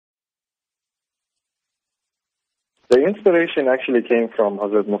The inspiration actually came from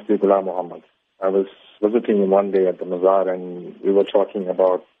Hazrat Mufti Ghulam Muhammad. I was visiting him one day at the Mazar and we were talking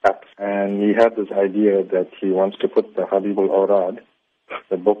about apps. And he had this idea that he wants to put the Habibul Awrad,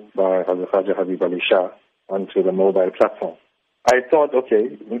 the book by Hazrat Khaja Habib Ali Shah, onto the mobile platform. I thought,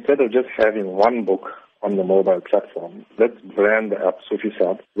 okay, instead of just having one book on the mobile platform, let's brand the app Sufi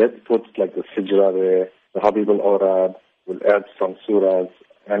Sab. Let's put like the Sijra there, the Habibul Awrad, we'll add some surahs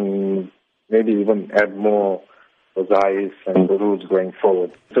and maybe even add more Wazais and Duruds going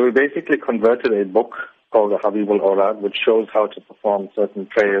forward. So we basically converted a book called the Habibul Awrad, which shows how to perform certain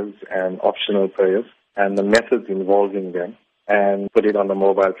prayers and optional prayers and the methods involving them, and put it on the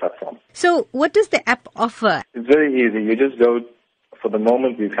mobile platform. So what does the app offer? It's very easy. You just go, for the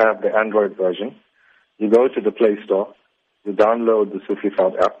moment we have the Android version. You go to the Play Store, you download the Sufi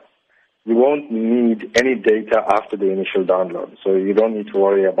Sab app. You won't need any data after the initial download, so you don't need to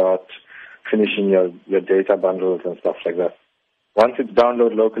worry about finishing your data bundles and stuff like that. Once it's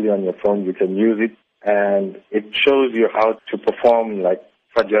downloaded locally on your phone, you can use it, and it shows you how to perform, like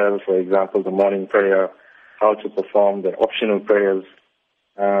Fajr, for example, the morning prayer, how to perform the optional prayers.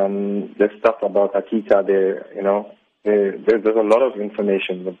 There's stuff about Hakika there, there's a lot of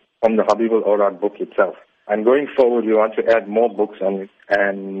information from the Habibul Awrad book itself. And going forward, we want to add more books on it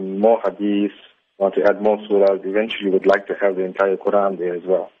and more hadiths, want to add more surahs. Eventually, we'd like to have the entire Quran there as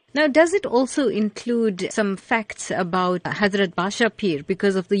well. Now, does it also include some facts about Hazrat Badsha Peer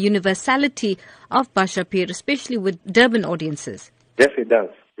because of the universality of Badsha Peer, especially with Durban audiences? Yes, it does.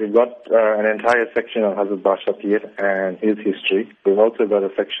 We've got an entire section on Hazrat Badsha Peer and his history. We've also got a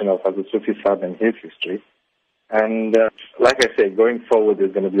section of Hazrat Sufi Sab and his history. And like I say, going forward,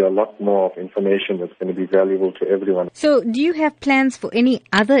 there's going to be a lot more of information that's going to be valuable to everyone. So do you have plans for any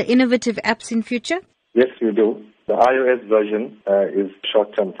other innovative apps in future? Yes, we do. The iOS version is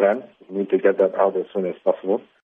short-term plan. We need to get that out as soon as possible.